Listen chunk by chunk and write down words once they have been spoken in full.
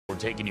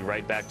taking you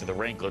right back to the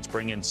rink. Let's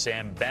bring in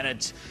Sam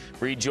Bennett.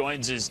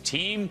 Rejoins his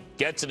team,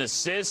 gets an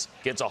assist,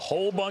 gets a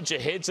whole bunch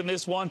of hits in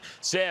this one.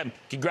 Sam,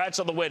 congrats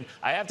on the win.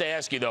 I have to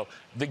ask you, though,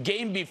 the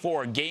game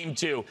before, game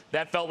 2,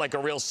 that felt like a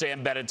real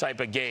Sam Bennett type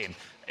of game.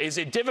 Is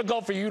it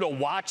difficult for you to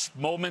watch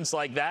moments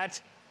like that?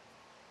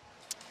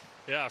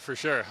 Yeah, for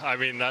sure. I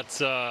mean,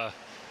 that's a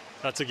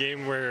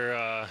game where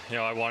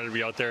I wanted to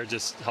be out there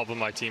just helping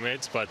my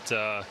teammates, but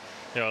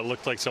it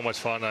looked like so much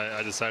fun.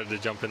 I decided to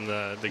jump in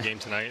the game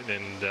tonight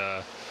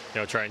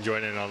and try and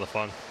join in on the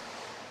fun.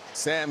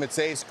 Sam, it's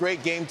a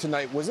great game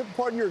tonight. Was it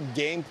part of your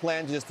game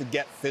plan just to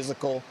get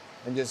physical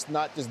and just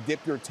not just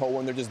dip your toe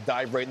in there, just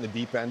dive right in the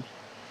deep end?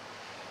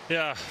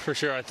 Yeah, for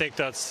sure. I think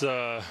that's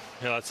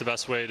that's the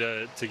best way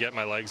to get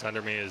my legs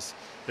under me is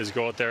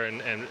go out there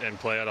and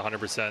play at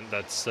 100%.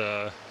 That's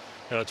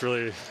that's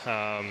really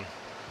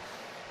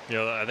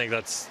I think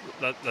that's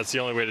the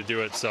only way to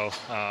do it. So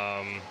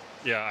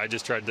yeah, I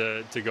just tried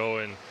to go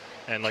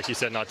and like you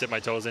said, not dip my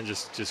toes in,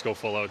 just go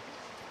full out.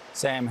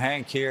 Sam,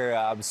 Hank here.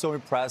 I'm so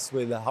impressed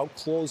with how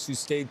close you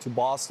stayed to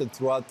Boston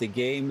throughout the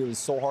game. It was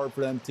so hard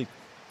for them to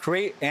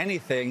create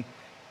anything.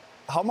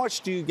 How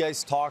much do you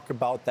guys talk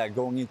about that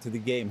going into the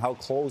game? How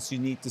close you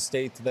need to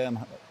stay to them?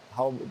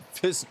 How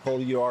physical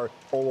you are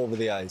all over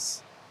the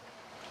ice?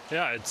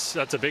 Yeah,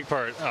 that's a big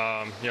part.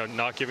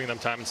 Not giving them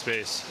time and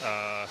space.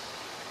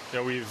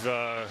 We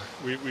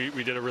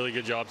did a really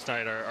good job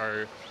tonight.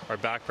 Our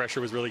back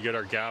pressure was really good.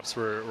 Our gaps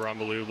were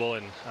unbelievable,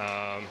 and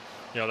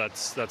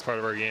that's part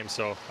of our game.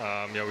 So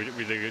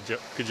we did a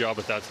good job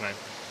with that tonight.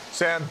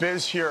 Sam,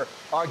 Biz here.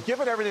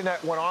 Given everything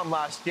that went on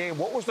last game,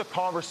 what was the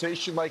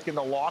conversation like in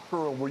the locker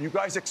room? Were you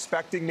guys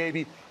expecting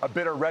maybe a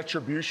bit of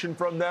retribution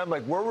from them?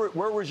 Like, where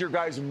was your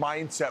guys'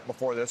 mindset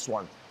before this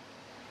one?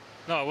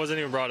 No, it wasn't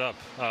even brought up.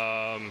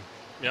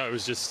 It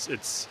was just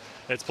it's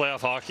playoff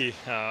hockey.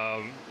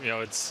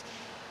 It's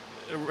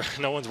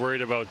no one's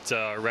worried about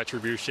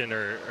retribution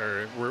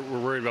or we're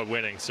worried about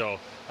winning. So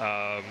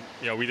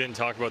we didn't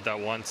talk about that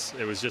once.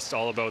 It was just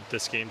all about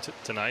this game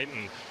tonight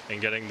and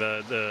getting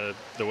the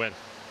win.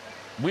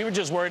 We were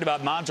just worried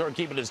about Montour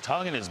keeping his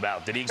tongue in his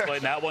mouth. Did he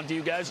explain that one to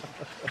you guys?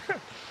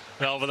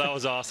 No, but that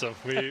was awesome.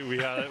 We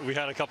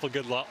had a couple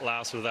good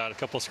laughs with that, a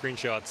couple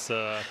screenshots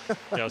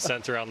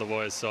sent around the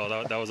boys. So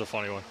that was a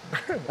funny one.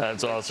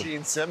 That's awesome.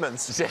 Gene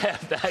Simmons. Yeah,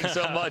 thanks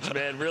so much,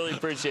 man. Really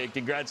appreciate it.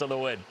 Congrats on the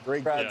win.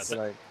 Great guys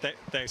tonight.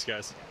 Thanks,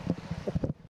 guys.